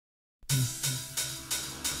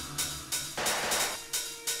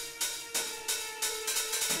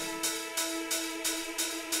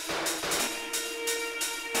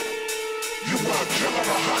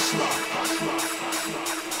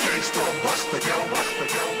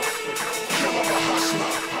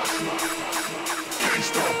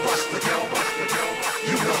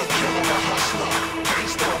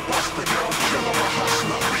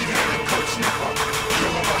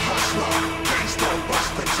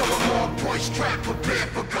boys trapped, prepared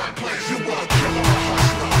for gunplay. You are a killer, a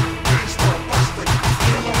hustler, gangster, buster.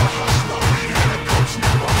 Killer, a hustler, we had a coach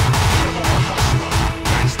never. Killer, a hustler,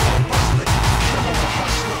 gangster, buster. Killer, a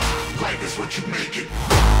hustler, life is what you make it.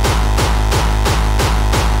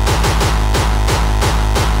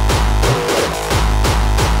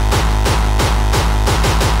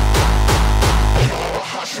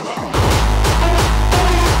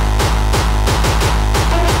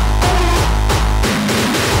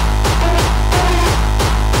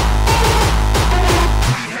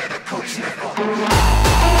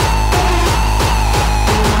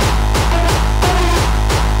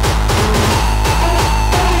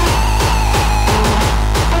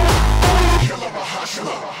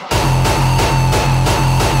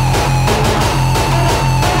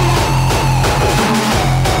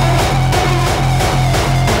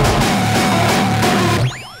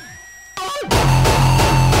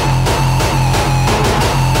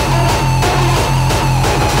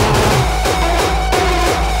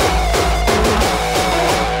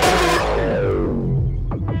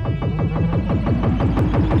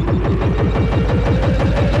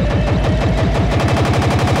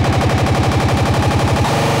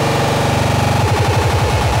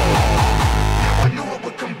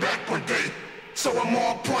 So I'm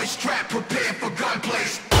all poised, strapped, prepared for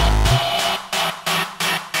gunplays.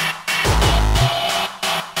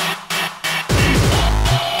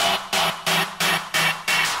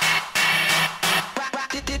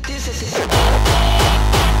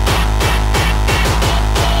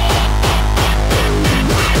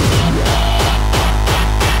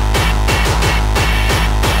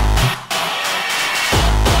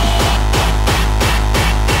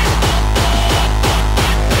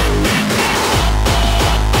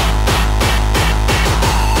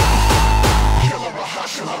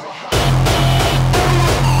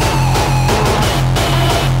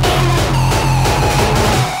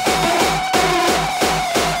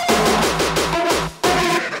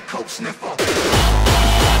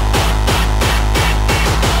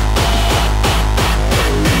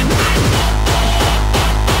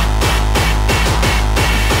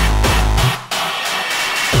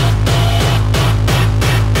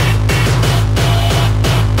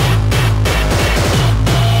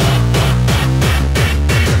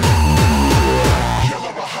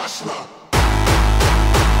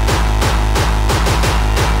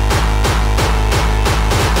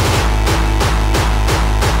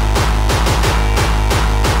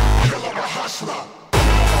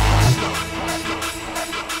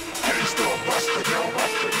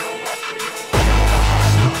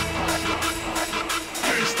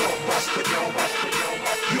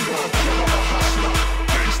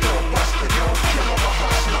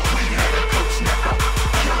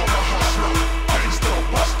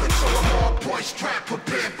 Trapped,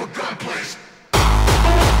 prepared for gunplays.